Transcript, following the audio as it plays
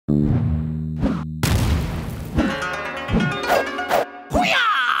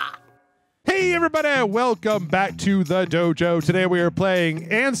everybody. Welcome back to the Dojo. Today we are playing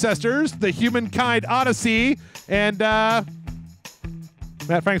Ancestors, the Humankind Odyssey, and Matt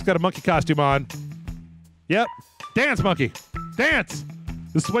Frank's got a monkey costume on. Yep. Dance, monkey. Dance.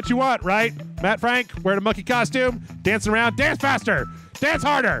 This is what you want, right? Matt Frank, wearing a monkey costume, dancing around. Dance faster. Dance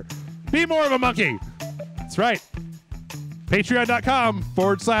harder. Be more of a monkey. That's right.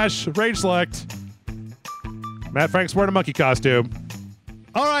 Patreon.com/Rage Select. Matt Frank's wearing a monkey costume.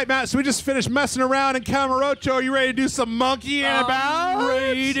 All right, Matt, so we just finished messing around in Kamurocho. Are you ready to do some monkeying about?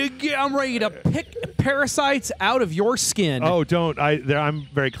 I'm ready to pick parasites out of your skin. Oh, don't. I'm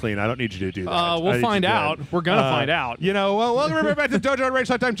very clean. I don't need you to do that. We'll find out. We're going to find out. You know, well, welcome everybody back to the Dojo on Rage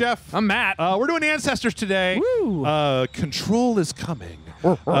Select. I'm Jeff. I'm Matt. We're doing Ancestors today. Woo. Control is coming.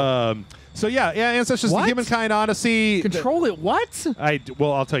 So yeah, Ancestors, What? the Humankind Odyssey. Control it what?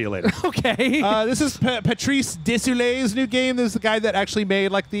 Well, I'll tell you later. Okay. This is Patrice Desilets' new game. This is the guy that actually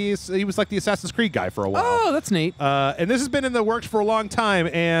made he was like the Assassin's Creed guy for a while. Oh, that's neat. And this has been in the works for a long time.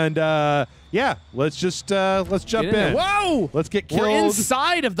 And yeah, let's jump in. Whoa! Let's get killed. We're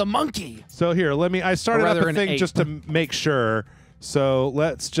inside of the monkey. So here, I started up the an thing ape. just to make sure. So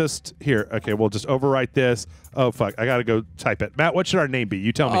let's just okay, we'll just overwrite this. Oh fuck, I gotta go type it. Matt, what should our name be?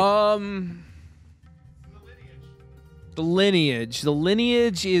 You tell me. The lineage. The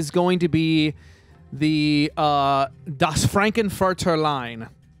lineage is going to be the Das Frankenfurter line.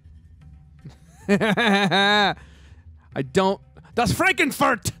 I don't. Das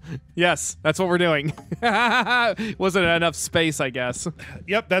Frankenfurt. Yes, that's what we're doing. Wasn't enough space, I guess.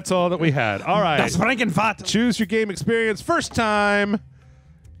 Yep, that's all that we had. All right. Das Frankenfurt. Choose your game experience first time.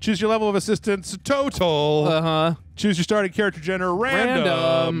 Choose your level of assistance total. Choose your starting character gender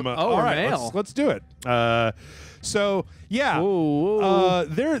random. Oh, all right, male. let's do it. So yeah,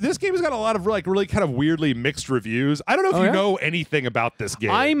 this game has got a lot of really kind of weirdly mixed reviews. I don't know if you know anything about this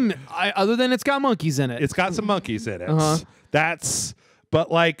game. Other than it's got monkeys in it. It's got some monkeys in it. But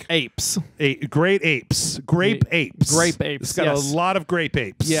like apes. Grape apes. Grape apes. It's got a lot of grape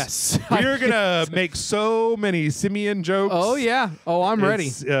apes. Yes. We're going to make so many simian jokes. Oh, yeah. Oh, I'm ready.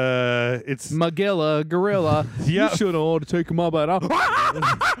 It's Magilla, gorilla. Yep. You should have to take him up at all.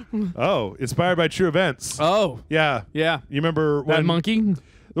 Oh, inspired by true events. Oh. Yeah. Yeah. You remember That when monkey?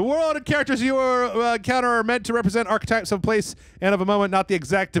 the world and characters you encounter are meant to represent archetypes of a place and of a moment, not the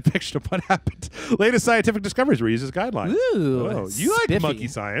exact depiction of what happened. Latest scientific discoveries were used as guidelines. Ooh. Oh, you like spiffy. monkey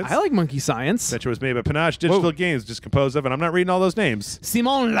science. I like monkey science. That was made by Panache Digital Games, just composed of, and I'm not reading all those names.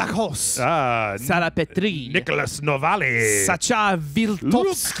 Simon Lacoste. Sarah Petri. Nicholas Novali. Sacha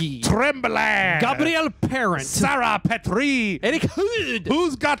Viltovsky. Tremblant. Gabriel Parent. Sarah Petri. Eric Hood.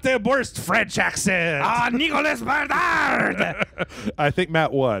 Who's got the worst French accent? Nicolas Bernard. I think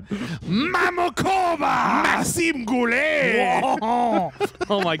Matt won. Mamokoba. Maxime Goulet. Oh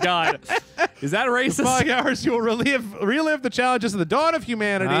my God. Is that racist? 5 hours you will relive the challenges of the dawn of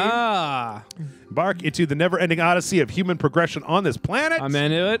humanity. Embark into the never-ending odyssey of human progression on this planet. I'm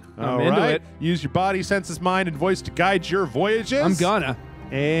into it. I'm into right. it. Use your body, senses, mind, and voice to guide your voyages. I'm gonna.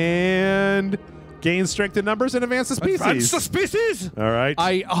 And gain strength in numbers and advance the species. Advance the species. All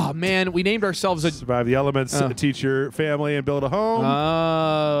right. Oh man, we named ourselves a. Survive the elements, teach your family, and build a home.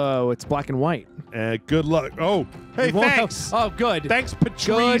 Oh, it's black and white. Good luck. Oh, hey, thanks. Oh, good. Thanks,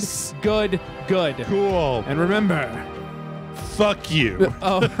 Patrice. Good. Cool. And remember, fuck you.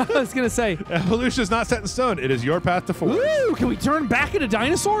 I was gonna say, evolution is not set in stone. It is your path to force. woo! Can we turn back into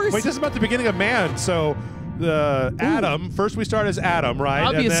dinosaurs? Wait, this is about the beginning of man. So. Adam. First, we start as Adam, right?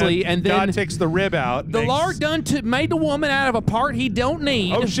 Obviously, and then God takes the rib out. The Lord made the woman out of a part he don't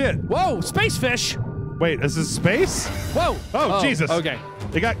need. Oh shit! Whoa, space fish! Wait, is this space? Whoa! Oh Jesus! Okay.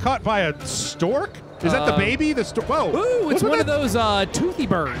 They got caught by a stork. Is that the baby? The stork? Whoa! Ooh, it's one of those toothy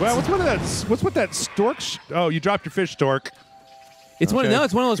birds. Well, what's with that stork? Oh, you dropped your fish, stork. It's one of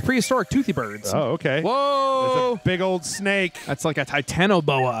those prehistoric toothy birds. Oh, okay. Whoa! It's a big old snake. That's like a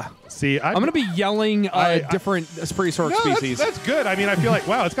titanoboa. See, I'm gonna be yelling different prehistoric species. That's good. I mean, I feel like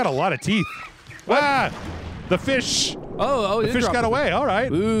wow, it's got a lot of teeth. The fish. Oh, the fish got away. All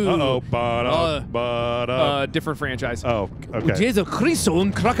right. Ooh. Uh-oh. Different franchise. Oh, okay. Jesus Cristo,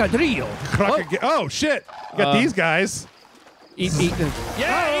 un crocodilo. Oh shit! You got these guys. Eat the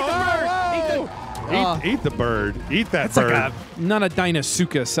Eat the bird. Eat that It's bird. like not a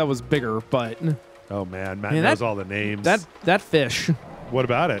Dinosuchus. That was bigger, but oh man, Matt knows all the names. That fish. What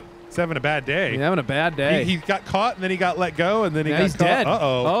about it? He's having a bad day. He's having a bad day. He got caught, and then he got let go, and then he got he's caught. dead.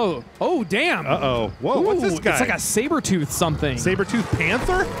 Uh-oh. Oh, damn. Uh-oh. Whoa, what's this guy? It's like a saber-tooth something. Saber-tooth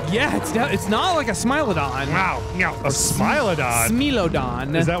panther? Yeah, it's not like a Smilodon. Wow. A Smilodon.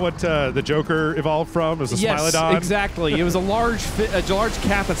 Smilodon. Is that what the Joker evolved from? Is a yes, Smilodon? exactly. It was a large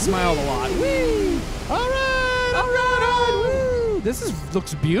cat that smiled a lot. Whee! All right. Woo! This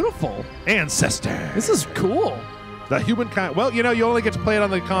looks beautiful. Ancestor. This is cool. The Humankind. Well, you only get to play it on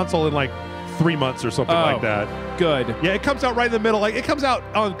the console in like 3 months or something like that. Good. Yeah, it comes out right in the middle. Like it comes out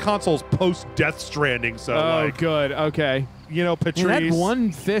on consoles post Death Stranding. So like, good. Okay. Patrice. And that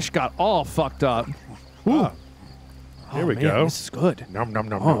one fish got all fucked up. Ooh. Here we man, go. This is good. Nom nom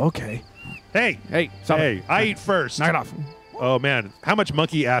nom. Oh, okay. Hey, stop hey! it. I eat first. Knock it off. Oh man, how much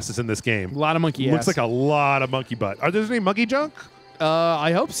monkey ass is in this game? A lot of monkey ass. Looks like a lot of monkey butt. Are there any monkey junk?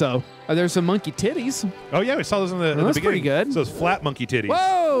 I hope so. There's some monkey titties. Oh yeah, we saw those in the That's beginning. pretty good. So it's flat monkey titties.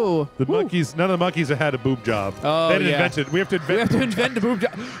 Whoa! The monkeys, none of the monkeys have had a boob job. Oh, they didn't yeah. invent it. We have to invent. We have to invent the boob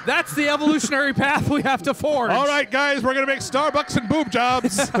job. That's the evolutionary path we have to forge. All right, guys, we're gonna make Starbucks and boob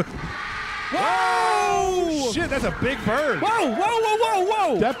jobs. Whoa! Shit, that's a big bird. Whoa! Whoa! Whoa! Whoa!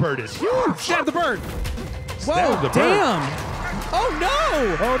 Whoa! That bird is huge. Stab the bird. Stab Whoa! the bird. Damn! Oh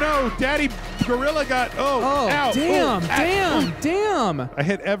no! Oh no, Daddy Gorilla got. Oh, ow. Damn! Oh, Damn! Damn!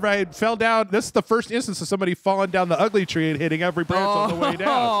 I fell down. This is the first instance of somebody falling down the ugly tree and hitting every branch on the way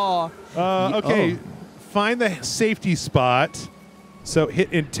down. Okay, find the safety spot. So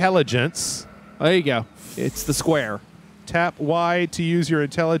hit intelligence. There you go. It's the square. Tap Y to use your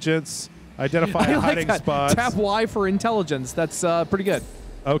intelligence. Identify a hiding spot. Tap Y for intelligence. That's pretty good.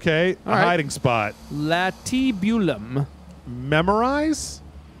 Okay, a right. hiding spot. Latibulum. Memorize?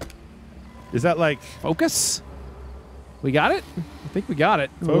 Is that like Focus? We got it? I think we got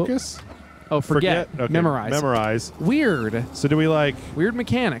it. focus? Oh, forget. Okay. Memorize. Memorize. Weird. So do we like Weird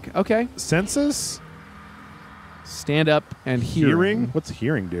mechanic. Okay. senses? Stand up and Hearing? What's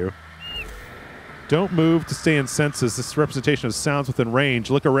hearing do? Don't move to stay in senses. This is representation of sounds within range.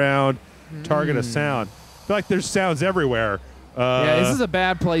 Look around. Target a sound. I feel like there's sounds everywhere. Yeah, this is a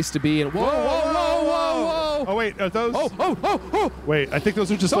bad place to be in. Whoa, whoa, whoa, whoa, Oh, wait. Are those? Oh. Wait, I think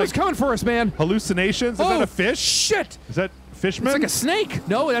those are just Someone's like coming for us, man. hallucinations. Is that a fish? Shit. Is that fishman? It's like a snake.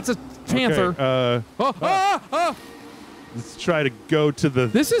 No, that's a panther. Okay, let's try to go to the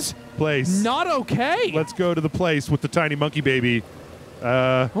This is place. not okay. Let's go to the place with the tiny monkey baby.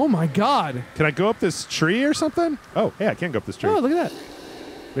 Oh, my God. Can I go up this tree or something? Oh, hey, I can go up this tree. Oh, look at that.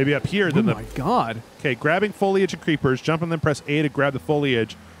 Maybe up here. Oh, Then my God. Okay, grabbing foliage and creepers. Jump and then press A to grab the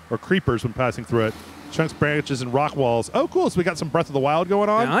foliage or creepers when passing through it. Chunks, branches, and rock walls. Oh, cool. So we got some Breath of the Wild going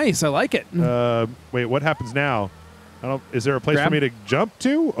on. Nice. I like it. Wait, what happens now? I don't. Is there a place Grab. for me to jump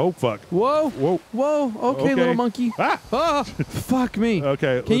to? Oh, fuck. Whoa. Whoa. Whoa. Okay, little monkey. Ah! Oh, fuck me.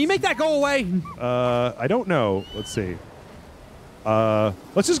 Okay. Can you make that go away? I don't know. Let's see.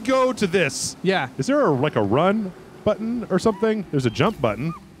 Let's just go to this. Yeah. Is there like a run button or something? There's a jump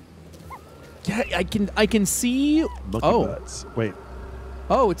button. Yeah, I can see. Monkey butts. Wait.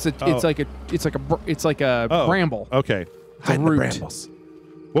 Oh, it's like a Oh. bramble. Okay. a Hide the root. brambles.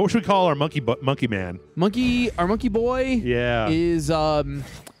 What should we call our monkey man? Our monkey boy Yeah. is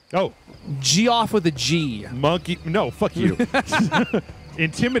Oh, G off with a G. monkey. No, fuck you.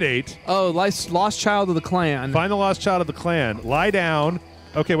 Intimidate. Oh, lost child of the clan. Find the lost child of the clan. Lie down.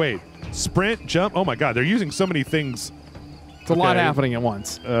 Okay, wait. Sprint, jump. Oh my God, they're using so many things. It's a lot happening at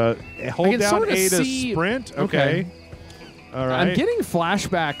once. Hold can down sorta A to see- sprint. Okay. All right. I'm getting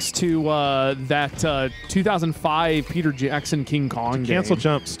flashbacks to that 2005 Peter Jackson King Kong game. Cancel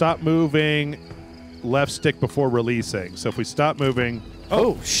jump. Stop moving. Left stick before releasing. So if we stop moving.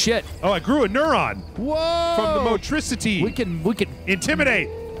 Oh shit! Oh, I grew a neuron Whoa! from the motricity. We can Intimidate.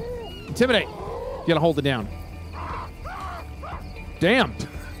 intimidate. You gotta hold it down. Damn.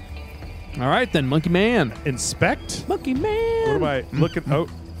 All right then, Monkey Man. Inspect. Monkey Man. What am I looking?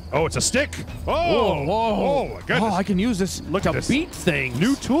 Oh, it's a stick. Oh, Whoa. oh my goodness. Oh, I can use this Look to at this. beat things.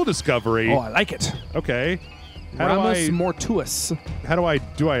 New tool discovery. Oh, I like it. Okay. Ramus mortuus. How do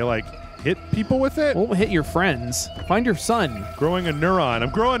I like hit people with it? Won't hit your friends. Find your son. Growing a neuron. I'm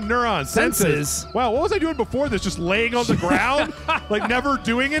growing neurons. Senses. Wow, what was I doing before this? Just laying on the ground? Like never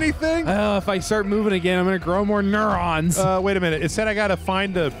doing anything? If I start moving again, I'm gonna grow more neurons. Wait a minute. It said I gotta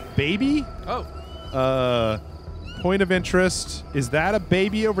find a baby? Oh. Point of interest. Is that a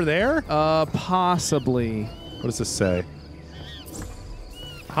baby over there? Possibly. What does this say?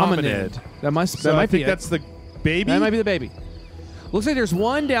 Hominid. That might I be think it. that's the baby? That might be the baby. Looks like there's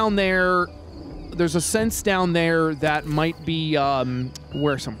one down there. There's a sense down there that might be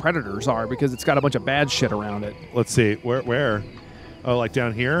where some predators are because it's got a bunch of bad shit around it. Let's see. Where? Oh, like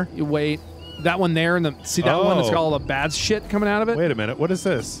down here? You wait. That one there, and see that one that's got all the bad shit coming out of it? Wait a minute. What is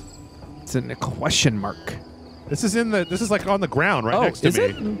this? It's a question mark. This is like on the ground right next to is me.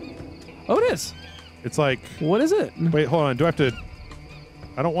 It? Oh, it is. It's like. What is it? Wait, hold on. Do I have to?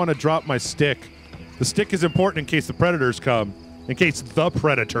 I don't want to drop my stick. The stick is important in case the predators come. In case the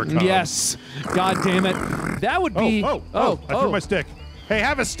predator comes. Yes. God damn it. That would be. I threw my stick. Hey,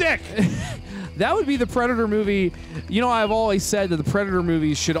 have a stick. That would be the Predator movie. You know, I've always said that the Predator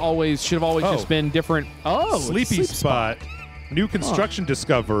movies should have always just been different. Oh, sleepy spot. New construction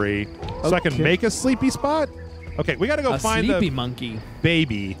discovery. So I can make a sleepy spot? Okay, we got to go find sleepy the monkey.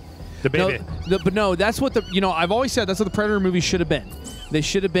 Baby. The baby. But no, that's what I've always said that's what the Predator movies should have been. They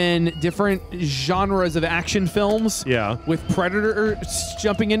should have been different genres of action films. Yeah. With Predator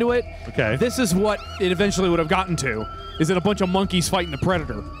jumping into it. Okay. This is what it eventually would have gotten to. Is it a bunch of monkeys fighting the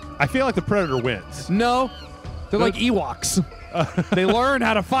Predator? I feel like the Predator wins. No. They're like Ewoks. They learn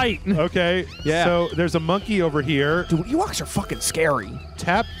how to fight. Okay. Yeah. So there's a monkey over here. Dude, Ewoks are fucking scary.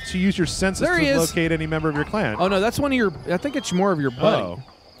 Tap to use your senses to locate any member of your clan. Oh, no, that's one of your... I think it's more of your buddy. Oh.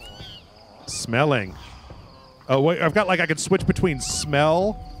 Smelling. Oh, wait, I've got, like, I can switch between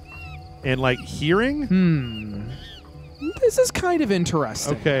smell and, like, hearing? This is kind of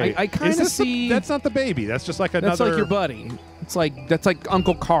interesting. Okay. I kind of see... That's not the baby. That's just like another... That's like your buddy. That's like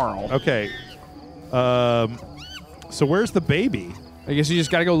Uncle Carl. Okay. So where's the baby? I guess you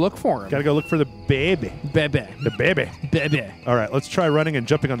just got to go look for him. Got to go look for the baby. Bebe. The baby. Bebe. All right, let's try running and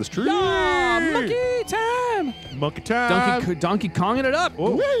jumping on this tree. Yeah, monkey time. Monkey time. Donkey Konging it up.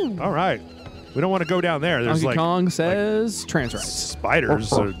 Woo. All right. We don't want to go down there. There's Donkey Kong says trans rights. Spiders.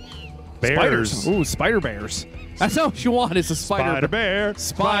 Bears. Spiders. Ooh, spider bears. That's what you want. It's a spider bear.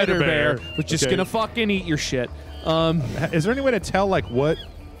 Spider bear. We're just going to fucking eat your shit. Is there any way to tell, like, what?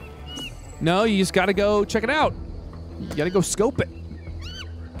 No, you just got to go check it out. You got to go scope it.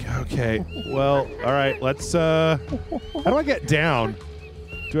 Okay. Well, all right. Let's, how do I get down?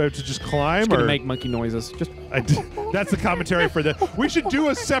 Do I have to just climb? Just gonna make monkey noises. Just that's the commentary for this. We should do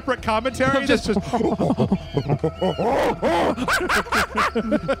a separate commentary. Just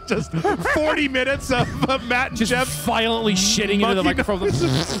 40 minutes of Matt and just Jeff violently shitting into the microphone.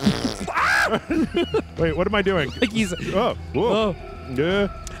 Wait, what am I doing? Like he's whoa. Yeah.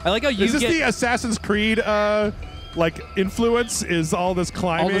 I like how you Is this the Assassin's Creed like influence? Is all this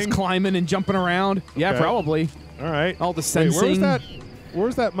climbing? All this climbing and jumping around? Yeah, probably. All right. All the sensing. Wait,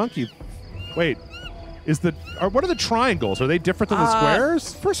 where's that monkey? Wait, what are the triangles? Are they different than the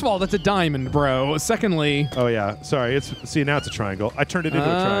squares? First of all, that's a diamond, bro. Secondly, oh yeah, sorry. See, now it's a triangle. I turned it into a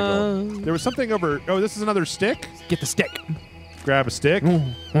triangle. There was something over. Oh, this is another stick. Get the stick. Grab a stick.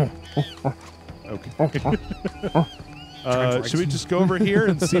 Okay. Should we just go over here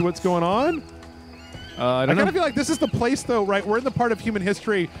and see what's going on? I kind of feel like this is the place, though, right? We're in the part of human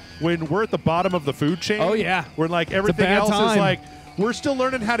history when we're at the bottom of the food chain. Oh yeah. Where like everything else is like. We're still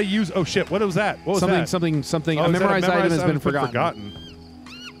learning how to use. Oh shit! What was that? What was that? Something. Oh, a memorized item has been forgotten.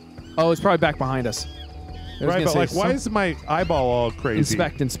 Oh, it's probably back behind us. Right, but like, why is my eyeball all crazy?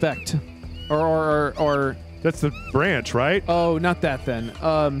 Inspect. Or. That's the branch, right? Oh, not that then.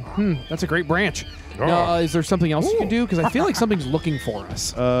 That's a great branch. Oh. No, is there something else you can do? Because I feel like something's looking for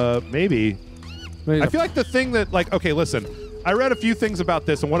us. Maybe. I feel like the thing that, like, okay, listen. I read a few things about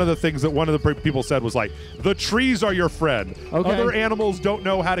this, and one of the things that one of the people said was like, the trees are your friend. Okay. Other animals don't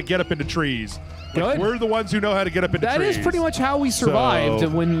know how to get up into trees. Like, we're the ones who know how to get up into trees. That is pretty much how we survived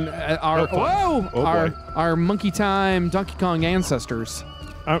when our monkey time Donkey Kong ancestors.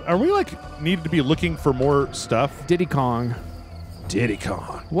 Are we like needed to be looking for more stuff? Diddy Kong.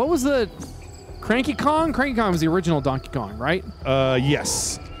 What was the Cranky Kong? Cranky Kong was the original Donkey Kong, right?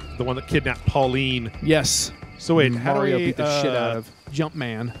 Yes. The one that kidnapped Pauline. Yes. So wait, how Mario do we beat the shit out of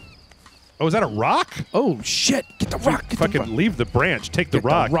Jumpman. Oh, is that a rock? Oh shit! Get the rock. Fucking leave the branch. Take the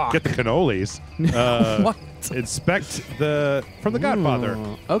rock. Get the cannolis. What? Inspect from the Godfather.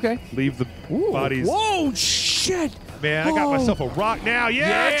 Okay. Leave the bodies. Whoa! Shit! Man, I got myself a rock now.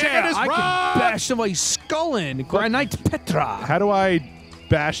 Yeah, check out this rock. I can bash somebody's skull in. Granite Petra. How do I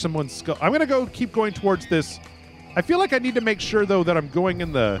bash someone's skull? I'm gonna keep going towards this. I feel like I need to make sure though that I'm going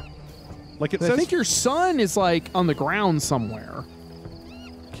in the. Like it says. I think your son is like on the ground somewhere.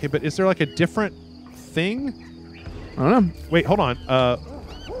 Okay, but is there like a different thing? I don't know. Wait, hold on.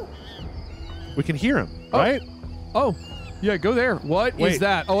 We can hear him, right? Oh, yeah, go there. What is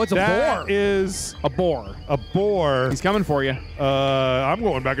that? Oh, it's a boar. That is a boar. A boar. He's coming for you. I'm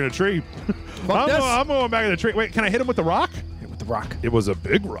going back in the tree. I'm going back in the tree. Wait, can I hit him with the rock? Hit with the rock. It was a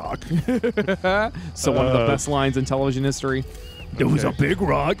big rock. So one of the best lines in television history. It was a big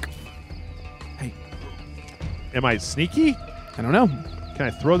rock. Am I sneaky? I don't know. Can I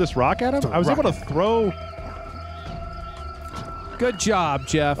throw this rock at him? I was able to throw. Good job,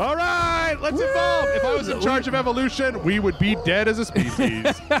 Jeff. All right, let's evolve. If I was in charge of evolution, we would be dead as a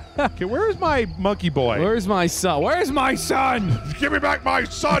species. Okay, where's my monkey boy? Where's my son? Where's my son? Give me back my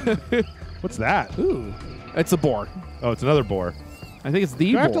son. What's that? Ooh, it's a boar. Oh, it's another boar. I think it's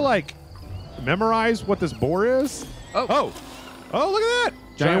the Do I boar. have to like memorize what this boar is? Oh, look at that!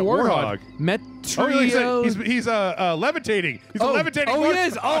 Giant warthog. Oh, he's levitating. He's a levitating. Oh, he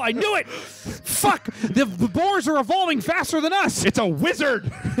is. Oh, I knew it. Fuck! The boars are evolving faster than us. It's a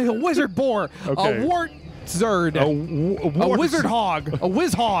wizard. A wizard boar. Okay. A wartzard. A A wizard hog. A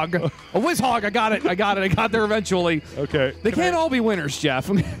whiz hog. A whiz hog. I got it. I got there eventually. Okay. They can't all be winners, Jeff.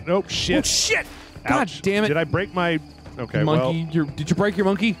 Nope. Shit. Oh, shit. God Ouch. damn it. Did I break my? Okay. Monkey. Did you break your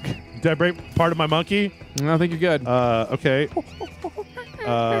monkey? Did I break part of my monkey? I think you're good. Okay.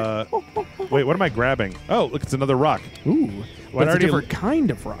 Wait, what am I grabbing? Oh, look, it's another rock. Ooh. Well, But it's a different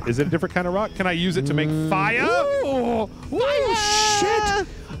kind of rock. Is it a different kind of rock? Can I use it to make fire? Oh, shit.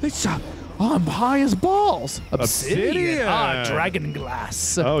 It's, I'm high as balls. Obsidian. Dragon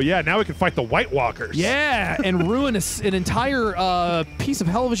glass. Oh yeah, now we can fight the White Walkers. Yeah, and ruin an entire piece of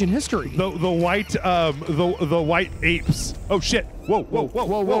television history. The white apes. Oh shit! Whoa!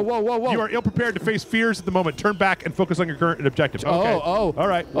 You are ill prepared to face fears at the moment. Turn back and focus on your current objective. Okay. All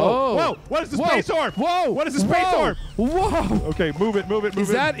right. Whoa! What is the space orb? Whoa! What is the space orb? Whoa! Okay, move it.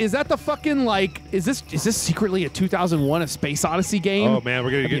 Is that the fucking like? Is this secretly a 2001 A Space Odyssey game? Oh man,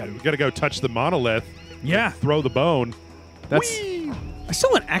 we gotta go touch the monolith. Yeah. Throw the bone. I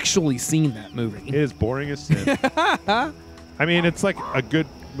still haven't actually seen that movie. It is boring as sin. I mean, it's like a good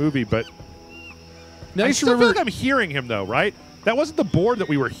movie, but Now I you still feel like I'm hearing him though, right? That wasn't the boar that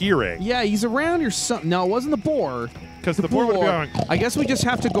we were hearing. Yeah, he's around or something. No, it wasn't the boar. Because the boar would be going. I guess we just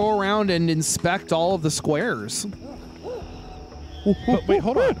have to go around and inspect all of the squares. But wait,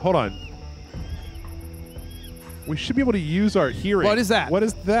 hold on. We should be able to use our hearing. What is that? What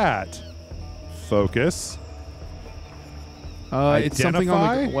is that? Focus. It's something on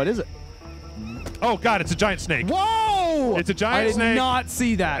Identify? the. What is it? Oh God, it's a giant snake. Whoa! It's a giant I did snake. not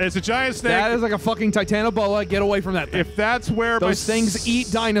see that. It's a giant snake. That is like a fucking titanoboa. Get away from that thing. If that's where Those things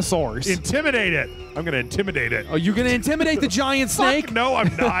eat dinosaurs. Intimidate it. I'm gonna intimidate it. Are you going to intimidate the giant snake? Fuck, no,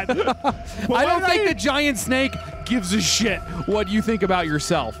 I'm not. I don't think the giant snake gives a shit what you think about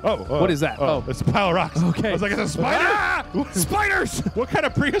yourself. What is that? Oh, it's a pile of rocks. Okay. I was like, it's a spider. Ah! Spiders! What kind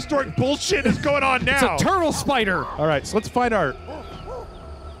of prehistoric bullshit is going on now? It's a turtle spider. All right, so let's find our.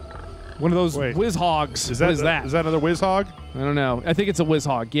 One of those Wait. whiz hogs. What is that? Is that another whiz hog? I don't know. I think it's a whiz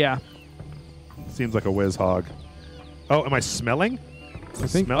hog. Yeah. Seems like a whiz hog. Oh, am I smelling? I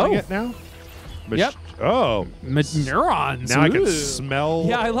think. Smelling it now? Yep. Oh. Neurons. Now I can Ooh. smell.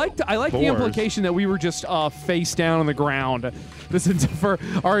 Yeah, I like the boars. implication that we were just face down on the ground for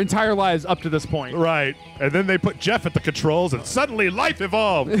our entire lives up to this point. Right. And then they put Jeff at the controls, and suddenly life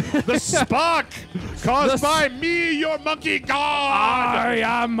evolved. The Spock caused by me, your monkey god. I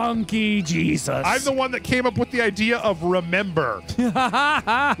am Monkey Jesus. I'm the one that came up with the idea of remember.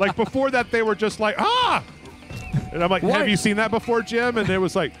 Like before that, they were just like, ah. And I'm like, What? have you seen that before, Jim? And it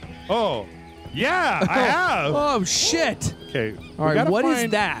was like, oh, yeah, I have. Oh, shit. Okay. All right, what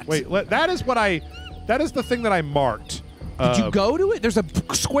is that? Wait, that is the thing that I marked. Did you go to it? There's a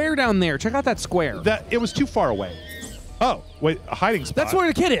square down there. Check out that square. It was too far away. Oh, wait, a hiding spot. That's where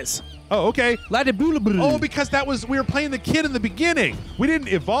the kid is. Oh, okay. Oh, because we were playing the kid in the beginning. We didn't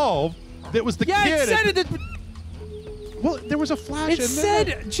evolve. That was the yeah, kid. it said it. Well, there was a flash. It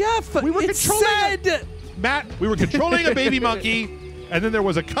said, Jeff. We were controlling Matt, we were controlling a baby monkey, and then there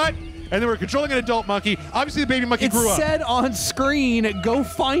was a cut, and then we were controlling an adult monkey. Obviously, the baby monkey grew up. It said on screen, "Go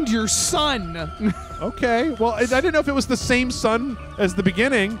find your son." Okay. Well, I didn't know if it was the same son as the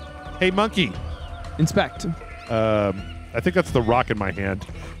beginning. Hey, monkey. Inspect. I think that's the rock in my hand.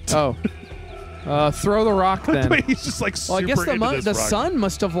 Oh. Throw the rock then. Wait, he's just like super Well, I guess into this rock. son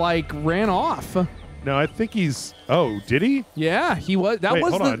must have like ran off. No, I think he's. Oh, did he? Yeah, he was. That Wait,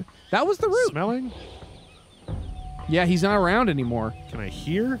 was hold on. That was the route. Smelling? Yeah, he's not around anymore. Can I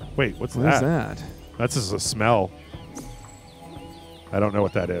hear? Wait, what's What that? is that? That's just a smell. I don't know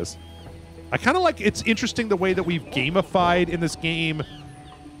what that is. I kind of like. It's interesting the way that we've gamified in this game.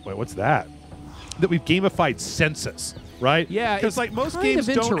 Wait, what's that? That we've gamified senses, right? Yeah, because it's like most kind games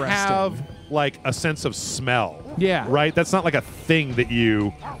of don't interesting. have like a sense of smell. Yeah. Right. That's not like a thing that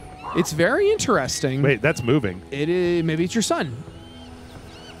you. It's very interesting. Wait, that's moving. It is. Maybe it's your son.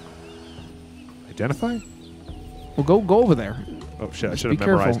 Identify? Well, go over there. Oh shit! I should be have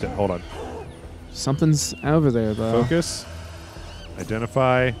memorized careful. it. Hold on. Something's over there though. Focus.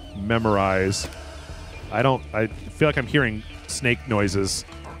 Identify. Memorize. I feel like I'm hearing snake noises.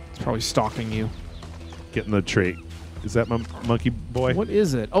 It's probably stalking you. Get in the tree. Is that my monkey boy? What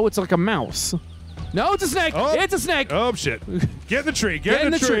is it? Oh, it's like a mouse. No, it's a snake. Oh. It's a snake. Oh shit! Get in the tree. Get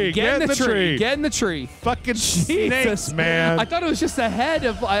in the tree. Get in the tree. Get in the tree. Fucking Jesus, snakes, man. I thought it was just the head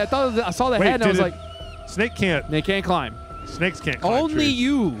of. I thought I saw the Wait, head and I was did like, snake can't. they can't climb. Snakes can't climb Only trees.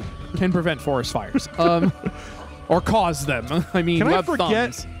 you can prevent forest fires. Or cause them. I mean, Can I web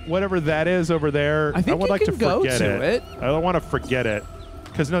forget thumbs. whatever that is over there? I think would you like can to go forget to it. I don't want to forget it.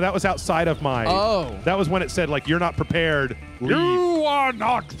 Because, no, that was outside of my... Oh. That was when it said, like, you're not prepared. Leave. You are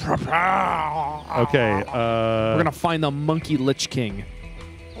not prepared. Okay. We're going to find the monkey Lich King.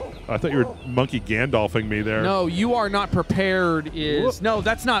 I thought you were monkey Gandalfing me there. No, you are not prepared is... Whoop. No,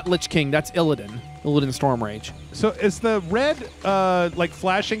 that's not Lich King. That's Illidan. Illidan Stormrage. So is the red, like,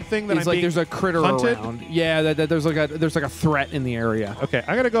 flashing thing that It's I'm like being there's a critter hunted? around. Yeah, there's like a threat in the area. Okay,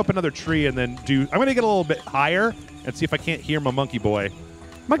 I'm going to go up another tree and then do... I'm going to get a little bit higher and see if I can't hear my monkey boy.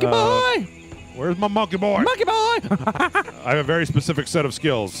 Monkey boy! Where's my monkey boy? Monkey boy! I have a very specific set of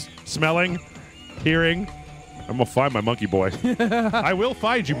skills. Smelling, hearing. I'm going to find my monkey boy. I will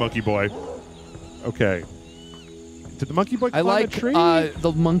find you, monkey boy. Okay. Did the monkey boy climb I a like tree?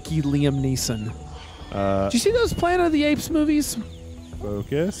 the monkey Liam Neeson. Did you see those Planet of the Apes movies?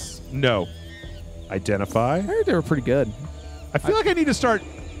 Focus. No. Identify. I heard they were pretty good. I feel like I need to start,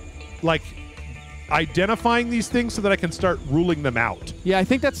 like, identifying these things so that I can start ruling them out. Yeah, I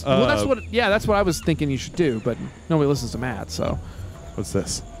think that's well. That's what. Yeah, that's what I was thinking you should do. But nobody listens to Matt, so. What's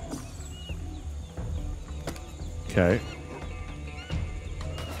this? Okay.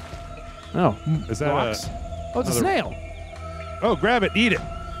 Oh, Is that rocks. Oh, it's a another- snail. Oh, grab it. Eat it.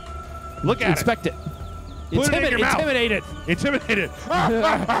 Look at Inspect it. Put it in your mouth. Intimidate it. it. Intimidate it.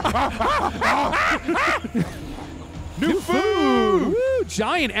 New food. Woo,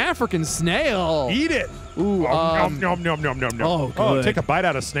 giant African snail. Eat it. Ooh, Nom, nom, nom, nom, nom, nom. oh, good. Take a bite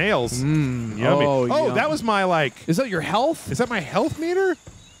out of snails. Yummy. Oh, that yum. was my, like, Is that your health? is that my health meter?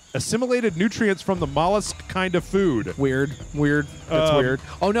 Assimilated nutrients from the mollusk kind of food. Weird. That's weird.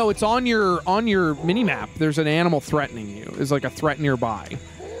 Oh no, it's on your mini map. There's an animal threatening you. There's like a threat nearby.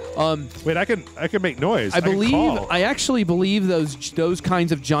 Wait, I can make noise. I can believe. call. I actually believe those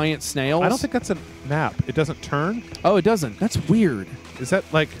kinds of giant snails. I don't think that's a map. It doesn't turn. Oh, it doesn't. That's weird. Is that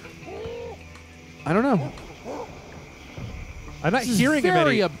like? I don't know. I'm not This is hearing him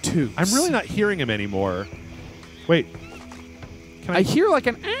very any. obtuse. I'm really not hearing him anymore. Wait. Can I hear like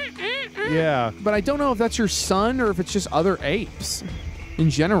an, Yeah. but I don't know if that's your son or if it's just other apes in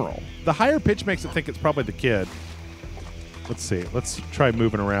general. The higher pitch makes it think it's probably the kid. Let's see. Let's try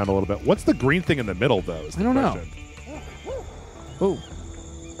moving around a little bit. What's the green thing in the middle, though? Is the I don't know. question. Oh,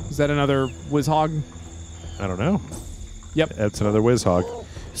 is that another whiz hog? I don't know. Yep. That's another whiz hog.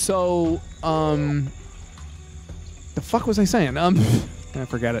 So, the fuck was I saying? I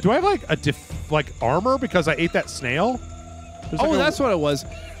forget it. Do I have like armor because I ate that snail? There's Oh, like that's what it was.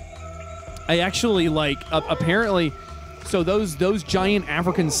 I actually apparently. So those giant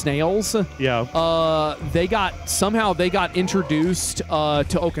African snails, yeah. they got introduced to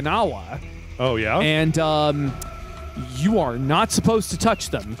Okinawa, Oh yeah. and you are not supposed to touch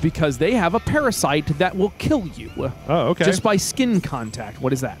them because they have a parasite that will kill you. Oh okay. Just by skin contact.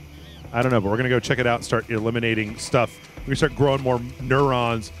 What is that? I don't know, but we're gonna go check it out and start eliminating stuff. We're gonna start growing more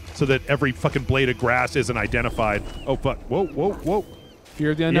neurons so that every fucking blade of grass isn't identified. Oh fuck! Whoa, whoa, whoa!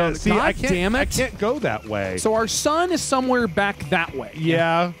 Fear of the unknown. Yeah, see, God I can't, damn it! I can't go that way. So our sun is somewhere back that way.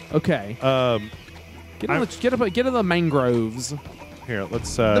 yeah. Okay. Get to the mangroves. Here,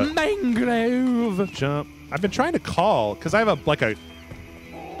 let's The mangrove. jump. I've been trying to call because I have a.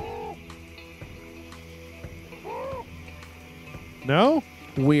 No.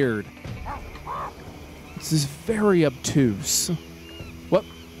 Weird. This is very obtuse. What?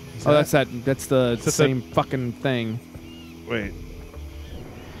 Oh, that's that. That's the that same fucking thing. Wait.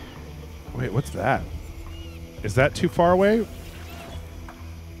 Wait, what's that? Is that too far away?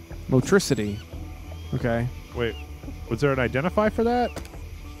 Motricity. Okay. Wait, was there an identify for that?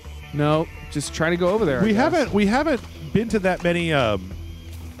 No, just try to go over there. I guess. We haven't been to that many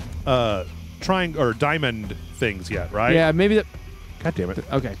triangle or diamond things yet, right? Yeah, maybe that. God damn it.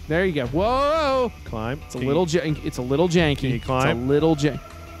 Okay, there you go. Whoa! Climb. It's a little janky. It's a little janky. Can you climb? It's a little janky.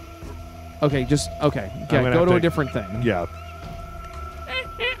 Okay, just okay. I'm Yeah, gonna go have to to- a different thing. Yeah.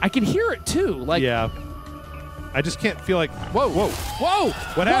 I can hear it too. Like Yeah. I just can't feel like. whoa, Whoa. whoa!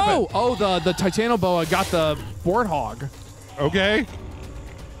 What whoa! happened? Oh, the Titanoboa got the warthog. Okay.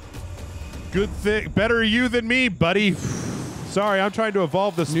 Good thing. Better you than me, buddy. Sorry, I'm trying to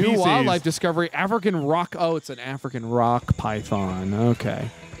evolve the species. New wildlife discovery. African rock. Oh, it's an African rock python. Okay.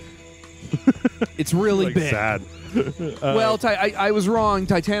 It's really like big. sad. Well, I was wrong.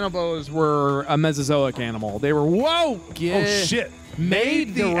 Titanobos were a Mesozoic animal. They were Oh shit!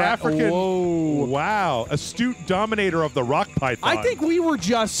 Made the African. Whoa! Wow, astute dominator of the rock python. I think we were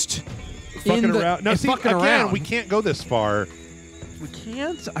just fucking around. No, see, fucking again, around. we can't go this far. We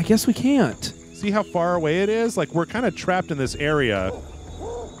can't. I guess we can't. See how far away it is? Like we're kind of trapped in this area.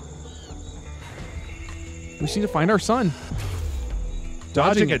 We just need to find our son.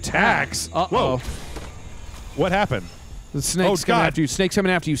 Dodging attacks. Uh-oh. Whoa! What happened? The snake's Oh, coming God. after you. Snake's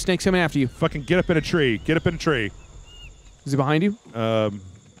coming after you. Snake's coming after you. Fucking get up in a tree. Get up in a tree. Is he behind you? Yes.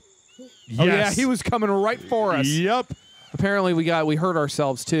 Oh yeah, he was coming right for us. Yep. Apparently we hurt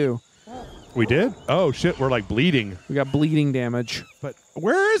ourselves too. We did? Oh shit, we're like bleeding. We got bleeding damage. But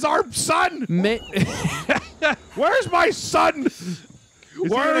where is our son? Where's my son?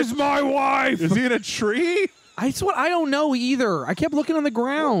 Where's my wife? Is he in a tree? That's what I don't know either. I kept looking on the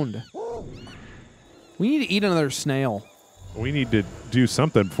ground. We need to eat another snail. We need to do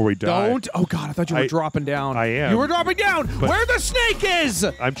something before we die. Don't. Oh god, I thought you were dropping down. I am. You were dropping down. Where the snake is?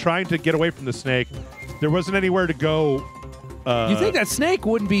 I'm trying to get away from the snake. There wasn't anywhere to go. You think that snake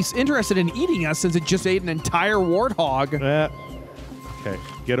wouldn't be interested in eating us since it just ate an entire warthog? Okay,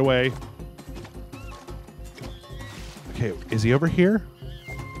 get away. Okay, is he over here?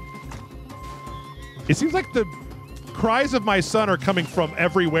 It seems like the cries of my son are coming from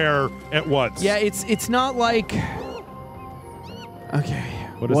everywhere at once. Yeah, it's not like. Okay.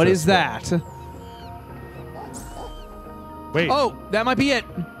 What is that? Wait. Oh, that might be it.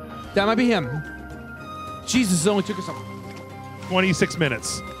 That might be him. Jesus, it only took us 26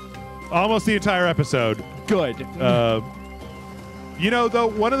 minutes. Almost the entire episode. Good. You know, though,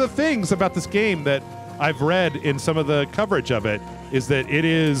 one of the things about this game that I've read in some of the coverage of it is that it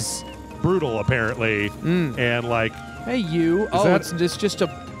is brutal, apparently. And, like... Hey, you. Oh, that- it's just a...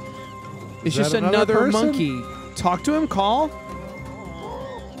 It's that just another another person? monkey. Talk to him, call.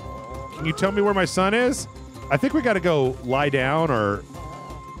 Can you tell me where my son is? I think we got to go lie down or...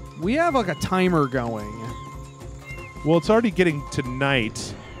 We have like a timer going. Well, it's already getting to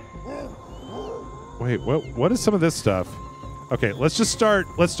night. Wait, what is some of this stuff? Okay, let's just start.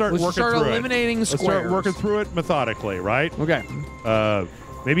 Let's start working through eliminating it. squares. Let's start working through it methodically, right? Okay.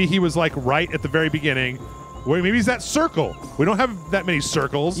 Maybe he was like right at the very beginning. Wait, maybe he's that circle. We don't have that many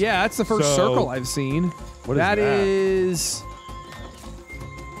circles. Yeah, that's the first So- circle I've seen. What is That that? is...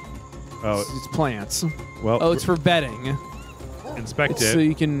 Oh, It's plants. well. Oh, it's for bedding. inspect It's it. so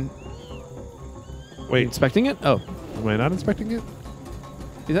you can... Wait, Inspecting it? Oh. am I not inspecting it?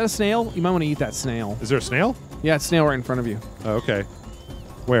 Is that a snail? You might want to eat that snail. Is there a snail? Yeah, it's snail right in front of you. Oh, okay.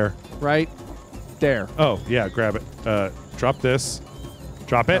 Where? Right there. Oh, yeah. Grab it. Drop this.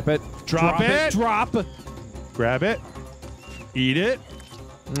 Drop it. Drop it. Drop it. Drop. Grab it. Eat it.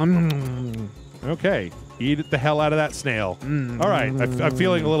 Mm. Okay. Eat the hell out of that snail. All right. I'm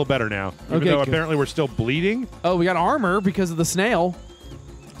feeling a little better now. Even Okay, though good. apparently we're still bleeding. Oh, we got armor because of the snail.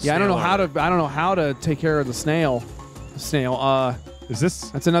 Yeah, I don't know how to take care of the snail. The snail. Is this?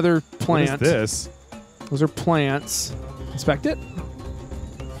 That's another What plant. is this? Those are plants. Inspect it.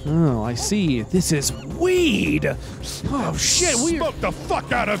 Oh, I see. This is weed. Oh shit! Smoke the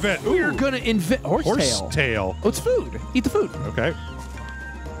fuck out of it. We're Ooh. gonna invent Horse horsetail. tail. Oh, it's food. Eat the food. Okay.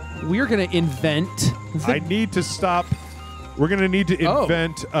 We're gonna invent I need to stop. We're gonna need to Oh.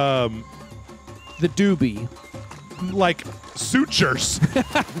 invent the doobie. like sutures.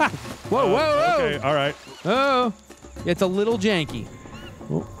 Whoa, whoa, whoa! Okay. All right. Oh, yeah, it's a little janky.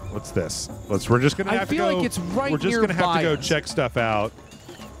 What's this? We're just gonna I have to feel go. like it's right We're just gonna have to nearby go us. check stuff out.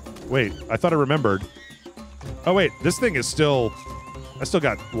 Wait, I thought I remembered. Oh wait, this thing is still. I still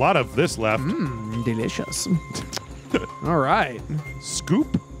got a lot of this left. Delicious. All right.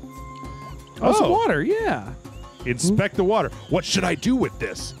 Scoop. Oh, some water. Yeah. Inspect the water. What should I do with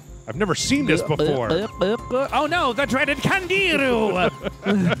this? I've never seen this before. Oh no, the dreaded kangaroo.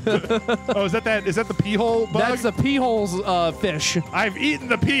 Oh, is that the pee hole bug? That's the pee holes fish. I've eaten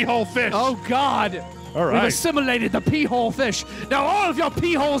the pee hole fish. Oh God. All We've right. assimilated the pee hole fish. Now all of your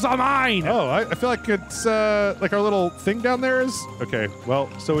pee holes are mine. Oh, I feel like it's like our little thing down there is okay. Well,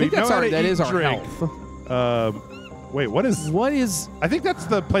 so I we think know that's how our, to that eat is and our drink. health. Wait, what is? What is? I think that's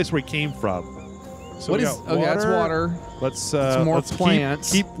the place where we came from. So What we is? got Oh yeah, it's water. Let's more let's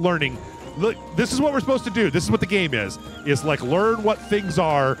plants. Keep learning. Look, this is what we're supposed to do. This is what the game is like learn what things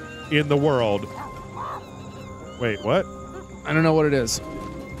are in the world. Wait, what? I don't know what it is.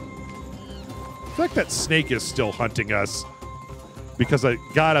 I feel like that snake is still hunting us because I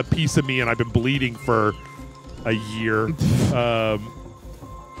got a piece of me and I've been bleeding for a year.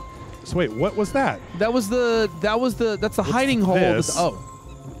 So wait, what was that? That's the hiding hole. this?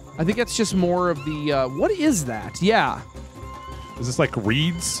 I I think that's just more of the. What is that? Yeah, Is this like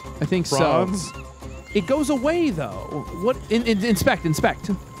reeds? I think Bronze? so. It goes away though. What? Inspect.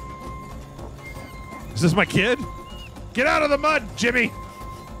 Is this my kid? Get out of the mud, Jimmy!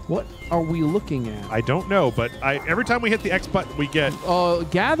 What are we looking at? I don't know, but every time we hit the X button, we get...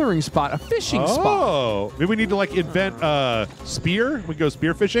 Gathering spot, a fishing spot. Oh, maybe we need to like invent spear. We go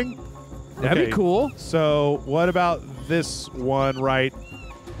spear fishing. That'd be cool. So what about this one right?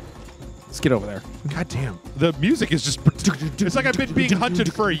 Let's get over there. God damn. The music is just... It's like I've been being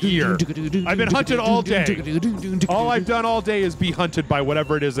hunted for a year. I've been hunted all day. All I've done all day is be hunted by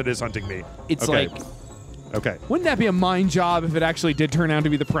whatever it is that is hunting me. It's okay. like... Okay. Wouldn't that be a mind job if it actually did turn out to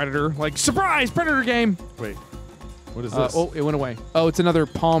be the Predator? Like, surprise, Predator game! Wait. What is this? Oh, it went away. Oh, it's another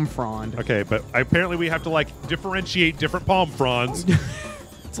palm frond. Okay, but apparently we have to like differentiate different palm fronds.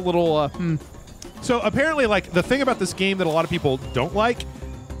 It's a little, So apparently, like, the thing about this game that a lot of people don't like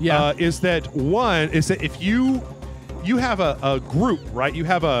is that if you have a group, right? You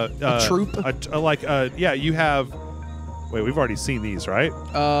have a troop? You have... Wait, we've already seen these, right?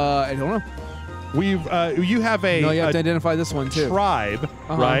 I don't know. You have a... No, you have to identify this one, too. Tribe,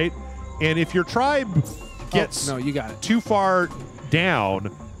 right? And if your tribe gets no, you got it. too far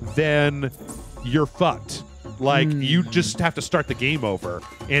down, then you're fucked. Like, you just have to start the game over.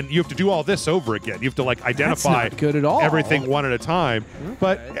 And you have to do all this over again. You have to, like, identify That's not good at all. everything one at a time. Okay.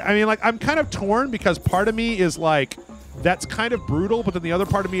 But, I mean, like, I'm kind of torn because part of me is like, that's kind of brutal, but then the other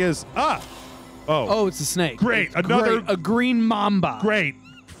part of me is, Oh, it's a snake. Great. Another... A green mamba. Great.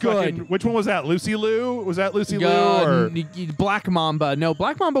 Good. Fucking, which one was that? Lucy Liu? Was that Lucy Liu or Black Mamba? No,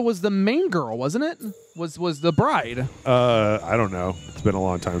 Black Mamba was the main girl, wasn't it? Was the bride? I don't know. It's been a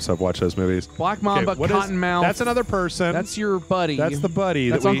long time since I've watched those movies. Black Mamba, Cottonmouth. That's another person. That's your buddy. That's the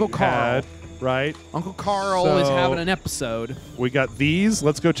buddy. That's that we Uncle Carl. had, right? Uncle Carl is having an episode. We got these.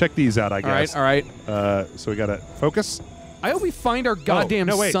 Let's go check these out. I guess. All right. So we gotta focus. I hope we find our goddamn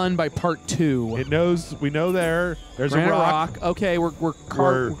son by part 2. It knows. We know there's Granite a rock. Okay, we're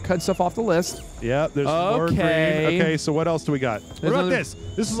cutting stuff off the list. Yeah, there's more green. Okay, so what else do we got? What about this?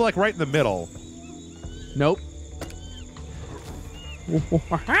 This is like right in the middle. Nope.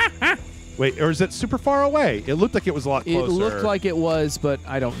 Wait, or is it super far away? It looked like it was a lot closer. It looked like it was, but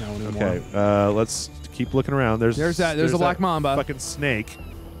I don't know anymore. Okay, let's keep looking around. There's a black mamba. Fucking snake.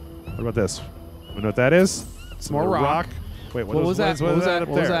 What about this? You know what that is? It's more rock. Wait, what was that? What was that?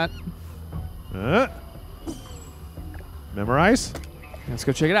 What was that? Memorize? Let's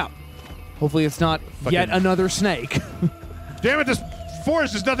go check it out. Hopefully it's not yet another snake. Damn it, this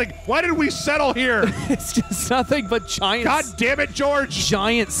forest is nothing. Why did we settle here? It's just nothing but giant... God damn it, George!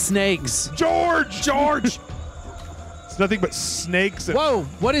 Giant snakes. George! It's nothing but snakes. Whoa,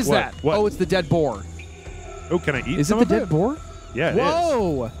 what is that? What? Oh, it's the dead boar. Oh, can I eat Is some it the of dead boar? Yeah, it is.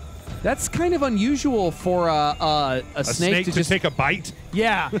 Whoa! That's kind of unusual for a snake to just take a bite?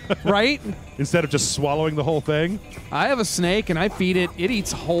 Yeah, right? Instead of just swallowing the whole thing? I have a snake and I feed it. It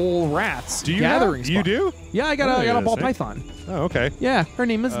eats whole rats. Do you gathering You do? Yeah, I got a ball python. Oh, okay. Yeah, her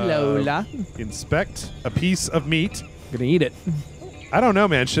name is Lola. Inspect a piece of meat. Gonna eat it. I don't know,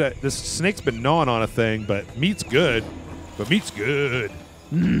 man. This snake's been gnawing on a thing, but meat's good.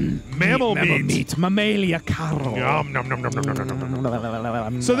 Mammal meat. Mammalia caro. Nom, nom, nom, nom, nom, nom, nom,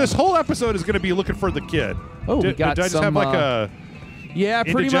 nom. So this whole episode is going to be looking for the kid. Oh, we got did I just some, have like a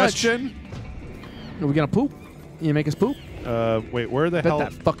pretty indigestion? much. Are we gonna poop? You make us poop? Wait, where the I hell?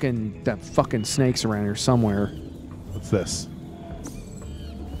 bet that fucking snake's around here somewhere. What's this?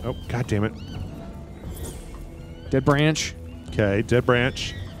 Oh, god damn it. Dead branch. Okay, dead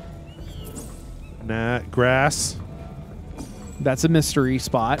branch. Nah, grass. That's a mystery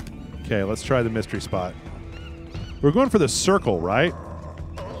spot. Okay, let's try the mystery spot. We're going for the circle, right?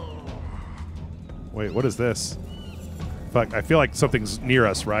 Wait, what is this? Fuck, I feel like something's near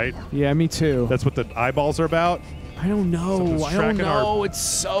us, right? Yeah, me too. That's what the eyeballs are about? I don't know. Something's I don't tracking know. It's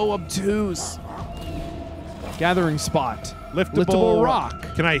so obtuse. Gathering spot. Liftable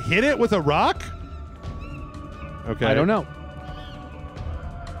rock. Can I hit it with a rock? Okay. I don't know.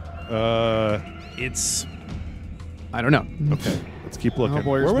 It's... I don't know. Okay, let's keep looking. Oh,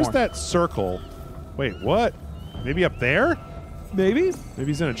 boy, where was more. that circle? Wait, what? Maybe up there? Maybe. Maybe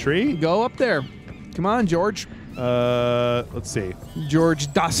he's in a tree? Go up there. Come on, George. Let's see.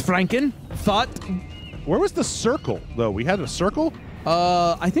 George Das Franken. Thought. Where was the circle, though? We had a circle?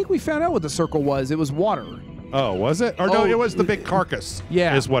 I think we found out what the circle was. It was water. Oh, was it? Or no, it was the big carcass.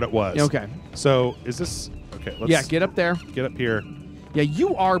 Yeah. Is what it was. Okay. So, is this... Okay, let's... Yeah, get up there. Get up here. Yeah,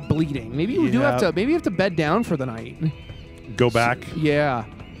 you are bleeding. Maybe you do have to. Maybe you have to bed down for the night. Go back. Yeah.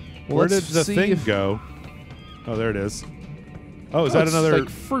 Well, Where did let's the see thing if- go? Oh, there it is. Oh, is that it's another like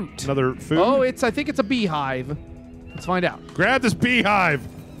fruit? Another food? Oh, I think it's a beehive. Let's find out. Grab this beehive.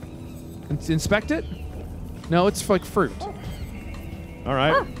 Inspect it? No, it's like fruit. All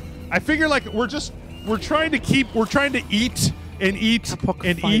right. I figure like we're trying to eat and eat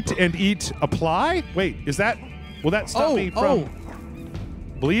and eat and eat. Apply? Wait, will that stop me from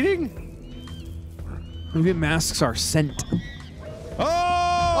bleeding? Maybe it masks our scent.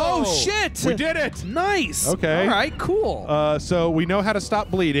 Oh! Shit! We did it! Nice. Okay. All right, cool. So we know how to stop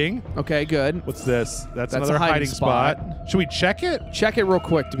bleeding. Okay, good. What's this? That's That's another a hiding spot. spot. Should we check it? Check it real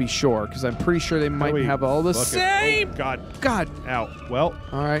quick to be sure, because I'm pretty sure they might have all the same. Oh, God. God. Ow. Well,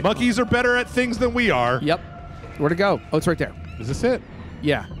 All right. monkeys are better at things than we are. Yep. Where to go? Oh, it's right there. Is this it?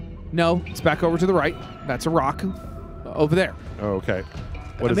 Yeah. No, it's back over to the right. That's a rock. Over there. Oh, okay.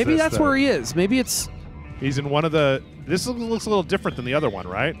 What is Maybe this, that's then? where he is. Maybe it's... He's in one of the... This looks a little different than the other one,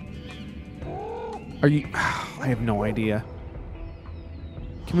 right? Are you... I have no idea.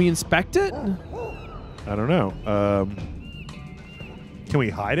 Can we inspect it? I don't know. Can we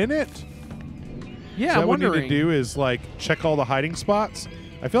hide in it? Yeah, Is that I'm what we wondering. need to do is like check all the hiding spots?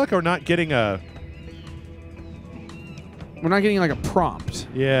 I feel like we're not getting a... We're not getting like a prompt.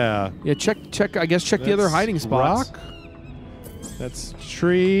 Yeah. Yeah, check. I guess check the other That's hiding spots. Rock. That's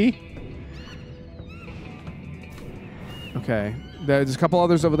tree. Okay. There's a couple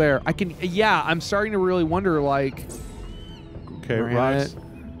others over there. Yeah, I'm starting to really wonder, like... Okay, Granite. rocks.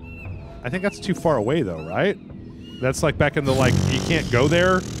 I think that's too far away, though, right? That's like back in the, like, you can't go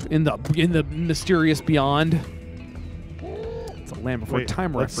there. In the mysterious beyond. It's a Land Before Wait,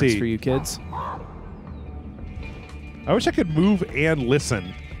 Time let's reference see. for you kids. I wish I could move and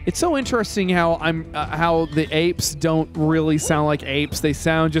listen. It's so interesting how how the apes don't really sound like apes. They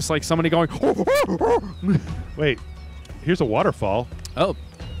sound just like somebody going... Wait, here's a waterfall. Oh,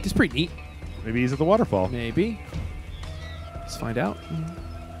 it's pretty neat. Maybe he's at the waterfall. Maybe. Let's find out.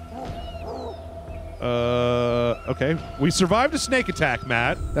 Okay. We survived a snake attack,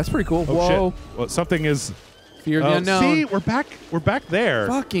 Matt. That's pretty cool. Oh, Whoa. shit. Well, something is... Fear of the unknown. See, we're back there.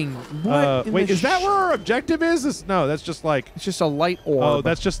 Fucking what? in Wait, the is that where our objective is? No, that's just like... It's just a light orb. Oh,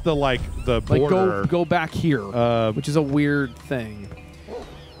 that's just the, like, the like border. go back here, which is a weird thing.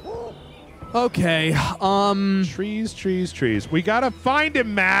 Okay. Trees. We gotta find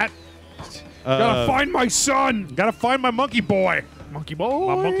him, Matt. Gotta find my son. Gotta find my monkey boy. Monkey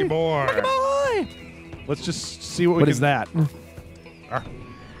boy. My monkey boy. Monkey boy. Let's just see what we What can... is that?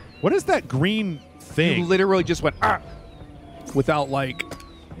 What is that green thing? You literally just went without like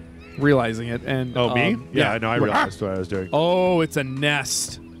realizing it. And Oh, me? Yeah, I know. I You went, realized what I was doing. Oh, it's a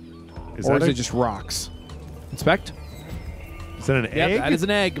nest. Is Or that is a- it just rocks? Inspect. Is that an egg? Yeah, that is an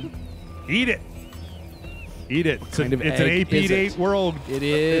egg. Eat it. Eat it. It's kind of an egg AP is it? 8 world. It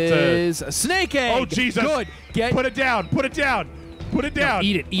It's is a snake egg. Oh, Jesus. Good. Put it down. Put it down. Put it down.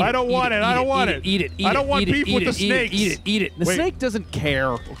 Eat it. Eat I don't it, want eat it. I don't want it. Eat it. Eat I don't it, want eat beef it, with eat the it, snakes. Eat it. Eat it. The Wait. snake doesn't care.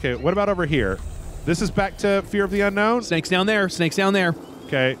 Okay, what about over here? This is back to Fear of the Unknown? Snake's down there. Snake's down there.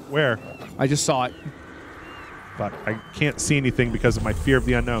 Okay, where? I just saw it. Fuck, I can't see anything because of my Fear of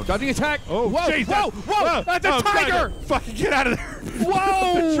the Unknown. Dodging attack. Oh, whoa, Jesus. whoa. That's a tiger. God. Fucking get out of there.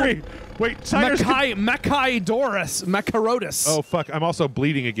 Whoa. The tree. Wait, tigers. Macarodus. Oh, fuck, I'm also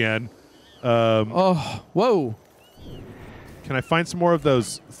bleeding again. Oh, whoa. Can I find some more of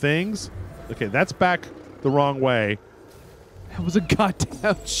those things? Okay, that's back the wrong way. That was a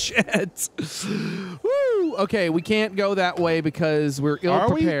goddamn shit. Woo. Okay, we can't go that way because we're ill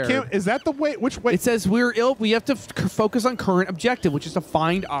prepared. Is that the way? Which way? It says we're ill. We have to focus on current objective, which is to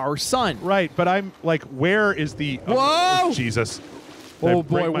find our son. Right, but I'm like, where is the... Whoa! Oh, Jesus. Did I Oh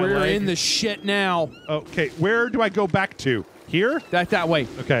break boy, my we're leg? in the shit now. Okay, where do I go back to? Here? That way.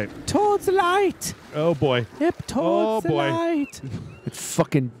 Okay. Towards the light. Oh, boy. Yep, towards Oh, boy. the light.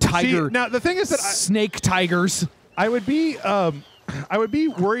 Fucking tiger. See, now, the thing is that snake tigers. I would be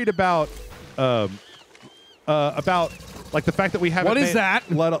worried about like the fact that we haven't. What is that?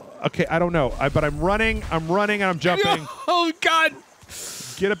 Okay, I don't know. But I'm running, and I'm jumping. Oh God!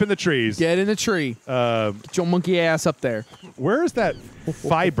 Get up in the trees. Get in the tree. Get your monkey ass up there. Where is that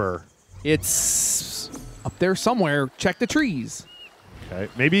fiber? It's up there somewhere. Check the trees.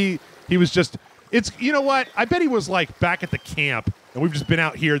 Okay, maybe he was just. It's, you know what? I bet he was like back at the camp, and we've just been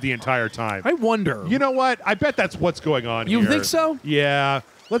out here the entire time. I wonder. You know what? I bet that's what's going on here. You think so? Yeah.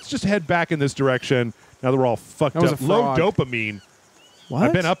 Let's just head back in this direction. Now that we're all fucked That was up. a Low frog. dopamine. What?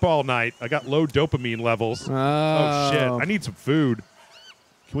 I've been up all night. I got low dopamine levels. Oh, shit. I need some food.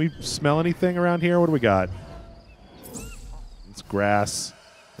 Can we smell anything around here? What do we got? It's grass.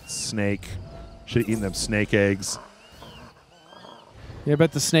 It's snake. Should have eaten them snake eggs. Yeah, I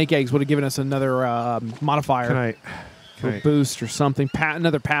bet the snake eggs would have given us another modifier. Can I, boost or something.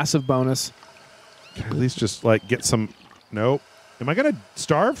 Another passive bonus. can I at least just like get some? Nope. Am I gonna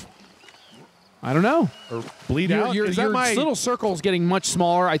starve I don't know. or bleed out? Your Is that my little circle's getting much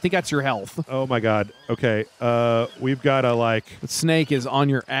smaller. I think that's your health. Oh my god. Okay. We've got to like. The snake is on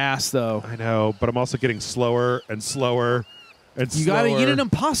your ass, though. I know, but I'm also getting slower and slower and You slower. got to eat an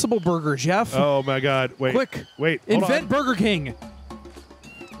Impossible Burger, Jeff. Oh my god. Wait. Quick. Wait. Hold Invent on. Burger King.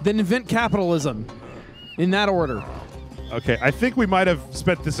 Then invent capitalism. In that order. Okay. I think we might have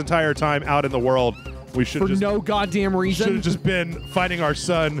spent this entire time out in the world. We should For just no goddamn should reason. have just been finding our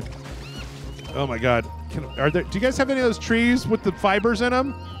son. Oh my god. Do you guys have any of those trees with the fibers in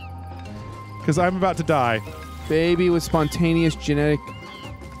them? Because I'm about to die. Baby with spontaneous genetic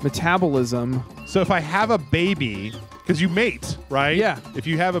metabolism. So if I have a baby, because you mate, right? Yeah. If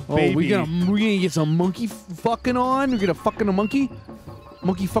you have a Oh, baby, we gonna get some monkey fucking on? We're gonna fucking a monkey?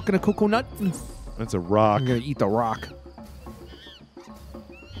 Monkey fucking a coconut? that's a rock. I'm gonna eat the rock.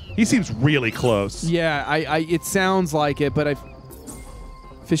 He seems really close. Yeah, it sounds like it, but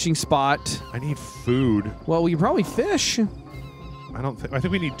fishing spot. I need food. Well, we can probably fish. I don't think. I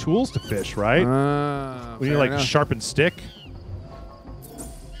think we need tools to fish, right? We need fair like enough. sharpened stick.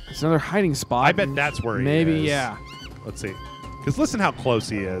 It's another hiding spot. I bet that's where he Maybe, is. yeah. Let's see. Because listen how close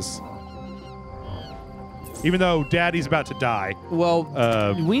he is. Even though Daddy's about to die. Well,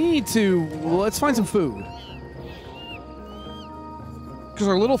 we need to. Let's find some food. Because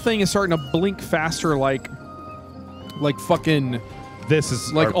our little thing is starting to blink faster, like fucking, This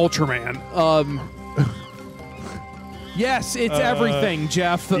is like our- Ultraman. Yes, it's everything,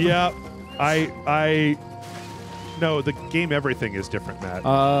 Jeff. Yeah. I. No, the game everything is different, Matt.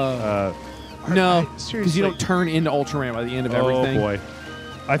 No, because seriously. you don't turn into Ultraman by the end of Oh everything. boy.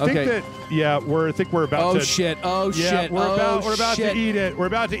 I think Okay. that. Yeah, I think we're about Oh to. shit! Oh Yeah, shit! we're about shit. to eat it. We're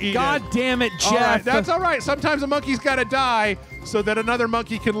about to eat God it. damn it, Jeff! All right, that's all right. Sometimes a monkey's got to die so that another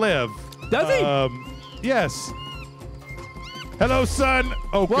monkey can live. Does he? Yes. Hello, son.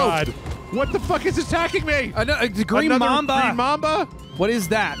 Oh Whoa. God. What the fuck is attacking me? The green Another mamba. Green mamba? What is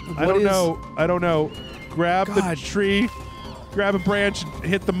that? I don't know. I don't know. Grab the God. tree. Grab a branch and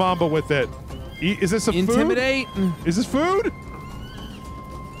hit the mamba with it. Is this a Intimidate. food? Is this food?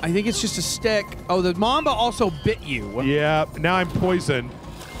 I think it's just a stick. Oh, the mamba also bit you. Yeah. Now I'm poisoned.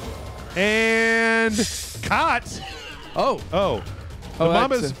 And caught. Oh. Oh. The Oh,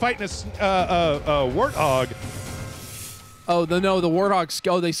 mamba's that's fighting a warthog. Oh, the warthogs.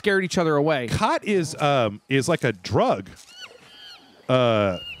 Oh, they scared each other away. Cot is like a drug.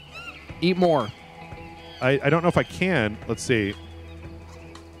 Eat more. I don't know if I can. Let's see.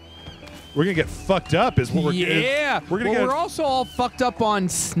 We're gonna get fucked up. Is what we're Yeah. We're gonna We're also all fucked up on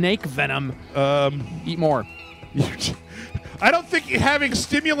snake venom. Eat more. I don't think having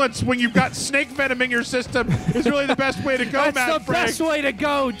stimulants when you've got snake venom in your system is really the best way to go, That's Matt the Frank. best way to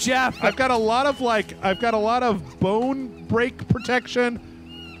go, Jeff. I've got a lot of bone break protection.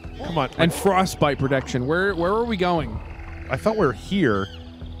 Come on. And frostbite protection. Where are we going? I thought we were here.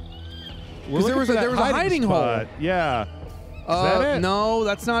 Because there was a hiding hole. spot. Yeah. Is that it? No,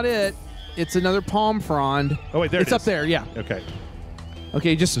 that's not it. It's another palm frond. Oh wait, there it's it up is. there. Yeah. Okay.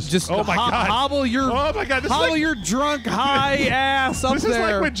 Okay, just Oh my God. hobble your Oh my God. This is hobble like, your drunk high ass up this there. is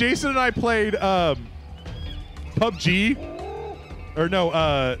like when Jason and I played PUBG, or no,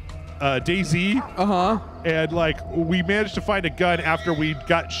 DayZ, and like we managed to find a gun after we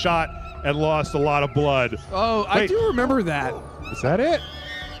got shot and lost a lot of blood. Oh, I Wait. do remember that. Is that it?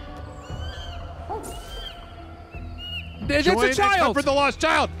 It's Join a and child. comfort the lost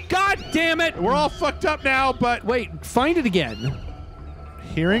child. God damn it! We're all fucked up now, but Wait, find it again.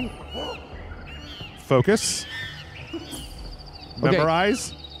 hearing, focus,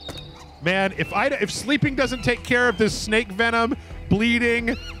 memorize. Man, if sleeping doesn't take care of this snake venom,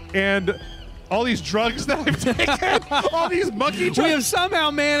 bleeding, and all these drugs that I've taken, all these monkey drugs. We have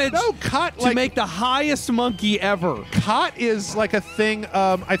somehow managed to make the highest monkey ever. Cot is like a thing.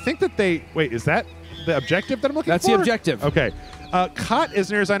 I think that is that the objective that I'm looking That's for? the objective. Okay. Cot,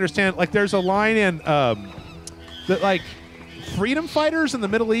 as near as I understand, like there's a line in that like freedom fighters in the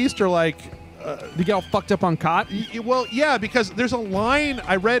Middle East are like. You get all fucked up on cot? Well, yeah, because there's a line.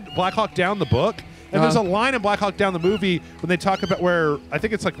 I read Black Hawk Down the book, and there's a line in Black Hawk Down the movie when they talk about where I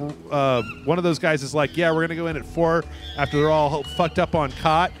think it's like one of those guys is like, yeah, we're gonna go in at 4 after they're all fucked up on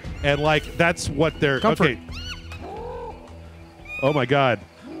cot, and like that's what they're Comfort. okay. Oh my God.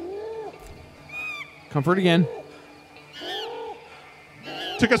 Comfort again.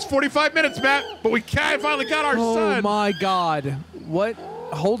 Took us 45 minutes, Matt, but we finally got our Oh son. my God. What?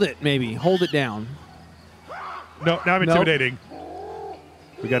 Hold it, maybe. Hold it down. No, now I'm intimidating.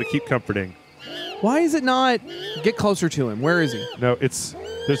 We got to keep comforting. Why is it not? Get closer to him. Where is he? No,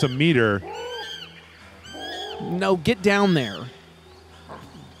 there's a meter. No, get down there.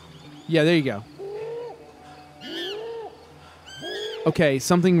 Yeah, there you go. Okay,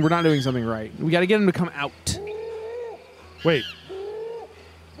 we're not doing something right. We got to get him to come out. Wait,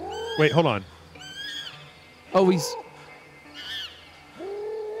 hold on. Oh, he's...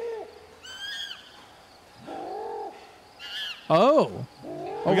 Oh.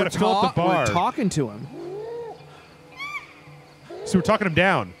 We got to fill up the bar. We're talking to him. So we're talking him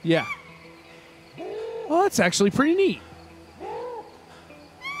down. Yeah. Well, that's actually pretty neat.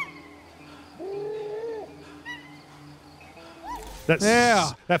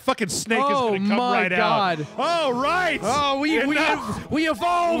 That fucking snake is going to come right out. Oh, right. Oh, we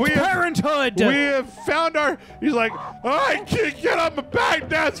evolved parenthood. We have found our... He's like, oh, I can't get on my back.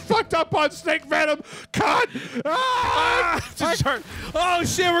 Dad's fucked up on snake venom. Cut. Oh,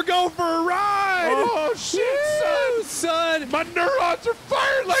 shit, we're going for a ride. Oh, shit, son. My neurons are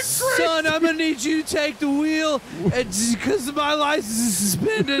fired like crazy. Son, I'm going to need you to take the wheel because my license is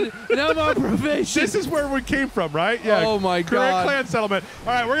suspended and I'm on probation. This is where we came from, right? Yeah. Oh, my God. Clan settlement.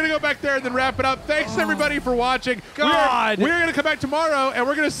 All right, we're going to go back there and then wrap it up. Thanks, everybody, for watching. God. We're going to come back tomorrow, and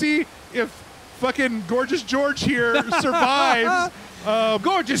we're going to see if fucking Gorgeous George here survives.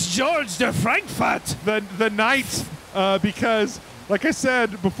 Gorgeous George de Frankfurt. The night, because, like I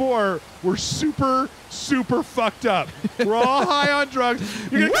said before, we're super fucked up. We're all high on drugs.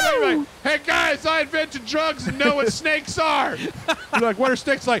 You're going to come back like, hey, guys, I invented drugs and know what snakes are. You're like, what are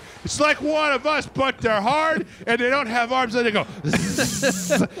snakes like? It's like one of us, but they're hard, and they don't have arms, and they go,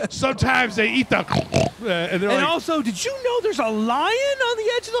 sometimes they eat the... and like, also, did you know there's a lion on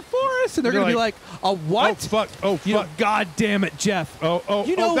the edge of the forest? And they're going to be like, a what? Oh, fuck. Oh, fuck. You know, God damn it, Jeff.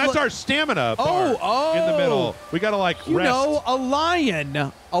 You know, that's our stamina bar in the middle. We got to, like, rest. You know, a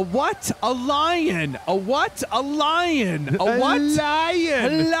lion. A what? A lion. A what? A lion. A what?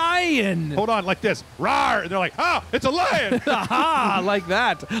 Lion. A lion. Hold on, like this. Rawr. And they're like, oh, it's a lion. Aha, like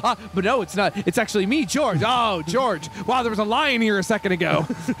that. But no, it's not. It's actually me, George. Oh, George. Wow, there was a lion here a second ago.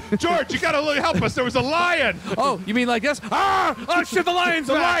 George, you got to help us. There was a lion. Oh, you mean like this? Ah! Oh, shit, the lion's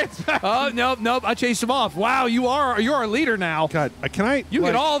back. Oh, nope. I chased him off. Wow, you're our leader now. God, can I? You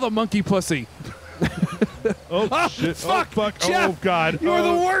get all the monkey pussy. Oh, shit. Fuck. Oh, fuck. Jeff, oh, God. You're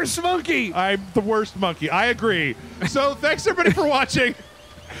the worst monkey. I'm the worst monkey. I agree. So thanks, everybody, for watching.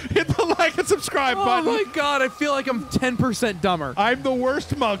 Hit the like and subscribe button. Oh, my God. I feel like I'm 10% dumber. I'm the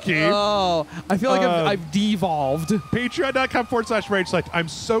worst monkey. Oh, I feel like I've devolved. Patreon.com/rage select. I'm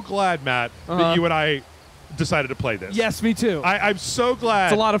so glad, Matt, that you and I decided to play this. Yes, me too. I'm so glad.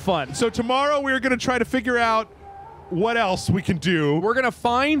 It's a lot of fun. So tomorrow we're going to try to figure out what else we can do. We're going to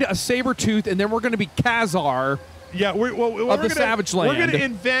find a saber tooth, and then we're going to be Khazar. Yeah, of the Savage Land. We're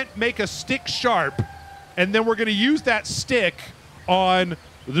going to make a stick sharp, and then we're going to use that stick on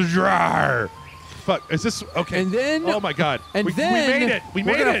the jar. Fuck, is this okay? And then, oh my God, and we then made it. We're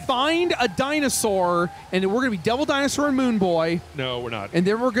going to find a dinosaur, and we're going to be Devil Dinosaur and Moon Boy. No, we're not. And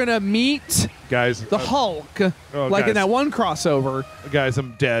then we're going to meet the Hulk, like in that one crossover. Guys,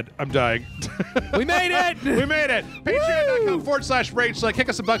 I'm dead. I'm dying. We made it. We made it. Patreon.com/rage select. Kick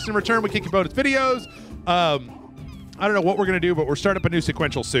us some bucks in return. We kick you bonus videos. I don't know what we're going to do, but we're starting up a new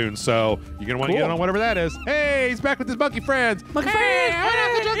sequential soon, so you're going to want to get on whatever that is. Hey, he's back with his monkey friends. Monkey friends! Right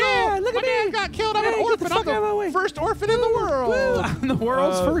out the jungle! Yeah, look at me! Me Got killed. I'm an orphan. I'm the first orphan in the world. I'm the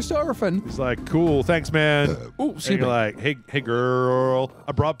world's first orphan. He's like, cool, thanks, man. Ooh, and you're like, hey, girl,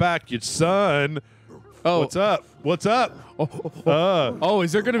 I brought back your son. Oh. What's up? What's up? Oh,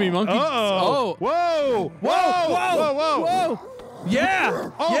 is there going to be monkeys? Oh. Whoa.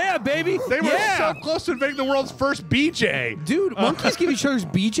 Yeah. Oh, yeah, baby. They were so close to inventing the world's first BJ. Dude, monkeys give each other's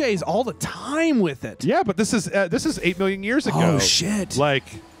BJs all the time with it. Yeah, but this is 8 million years ago. Oh, shit. Like,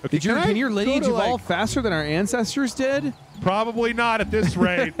 okay, can your lineage evolve faster than our ancestors did? Probably not at this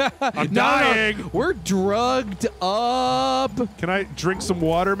rate. I'm dying. No. We're drugged up. Can I drink some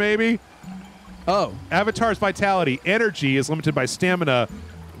water, maybe? Oh. Avatar's vitality. Energy is limited by stamina.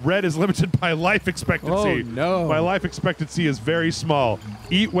 Red is limited by life expectancy. Oh, no. My life expectancy is very small.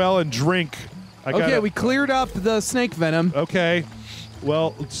 Eat well and drink. Okay, we cleared up the snake venom. Okay.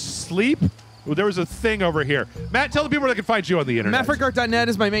 Well, sleep? Well, there was a thing over here. Matt, tell the people where they can find you on the internet. MattFrankArt.net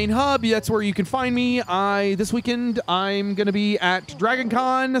is my main hub. That's where you can find me. This weekend, I'm going to be at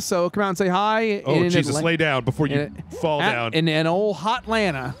DragonCon, so come out and say hi. Oh, Jesus, lay down before you fall down. In old hot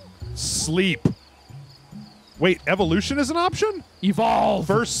Atlanta. Sleep. Wait, evolution is an option? Evolve.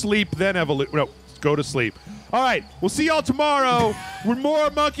 First sleep, then evolution. No, go to sleep. All right, we'll see y'all tomorrow with more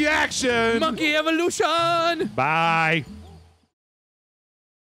monkey action. Monkey evolution. Bye.